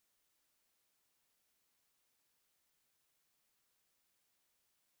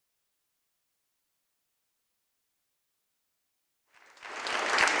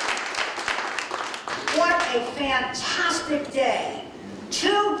a fantastic day.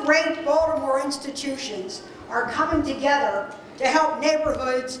 Two great Baltimore institutions are coming together to help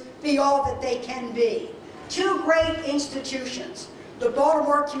neighborhoods be all that they can be. Two great institutions, the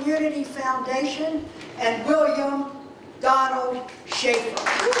Baltimore Community Foundation and William Donald Schaefer.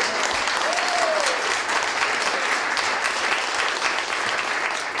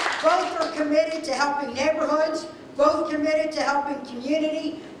 Both are committed to helping neighborhoods, both committed to helping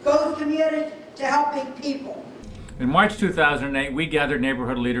community, both committed to helping people. In March 2008, we gathered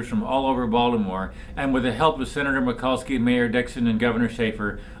neighborhood leaders from all over Baltimore, and with the help of Senator Mikulski, Mayor Dixon, and Governor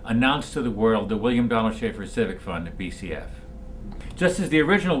Schaefer, announced to the world the William Donald Schaefer Civic Fund, BCF. Just as the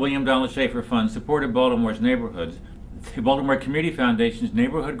original William Donald Schaefer Fund supported Baltimore's neighborhoods, the Baltimore Community Foundation's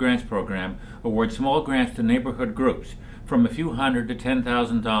Neighborhood Grants Program awards small grants to neighborhood groups from a few hundred to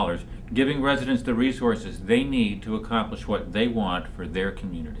 $10,000, giving residents the resources they need to accomplish what they want for their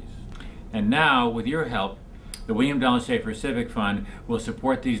communities. And now, with your help, the William Donald Schaefer Civic Fund will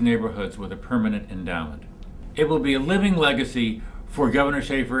support these neighborhoods with a permanent endowment. It will be a living legacy for Governor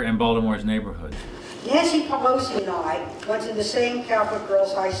Schaefer and Baltimore's neighborhoods. Nancy Pelosi and I went to the same Catholic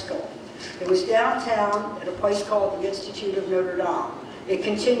Girls High School. It was downtown at a place called the Institute of Notre Dame. It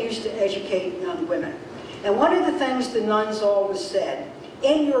continues to educate young women. And one of the things the nuns always said,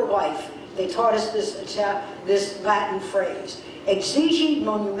 in your life, they taught us this Latin phrase, exegi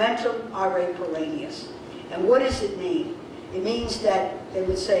monumentum are perennius. And what does it mean? It means that they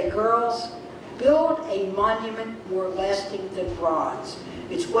would say, girls, build a monument more lasting than bronze.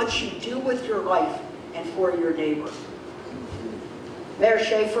 It's what you do with your life and for your neighbor. Mayor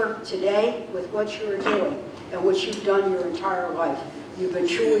Schaefer, today, with what you're doing and what you've done your entire life, you've been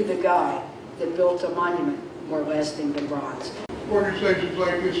truly the guy that built a monument more lasting than bronze. Organizations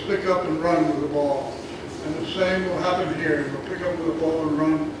like this pick up and run with the ball. And the same will happen here. We'll pick up with the ball and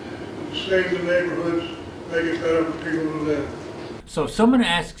run, and save the neighborhoods, make it better for people to live. So if someone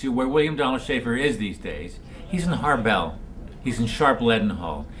asks you where William Donald Schaefer is these days, he's in Harbell, he's in Sharp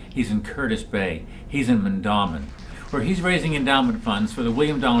Leadenhall, he's in Curtis Bay, he's in Mondawmin, where he's raising endowment funds for the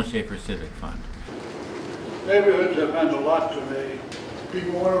William Donald Schaefer Civic Fund. Neighborhoods have meant a lot to me.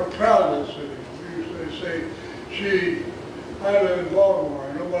 People are proud of the city. They say, gee, I live in Baltimore,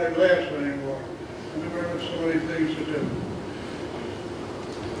 and nobody laughs anymore. And there are so many things to do.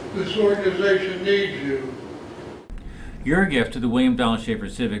 This organization needs you. Your gift to the William Donald Schaefer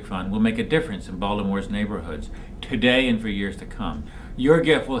Civic Fund will make a difference in Baltimore's neighborhoods, today and for years to come. Your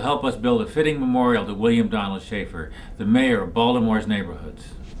gift will help us build a fitting memorial to William Donald Schaefer, the mayor of Baltimore's neighborhoods.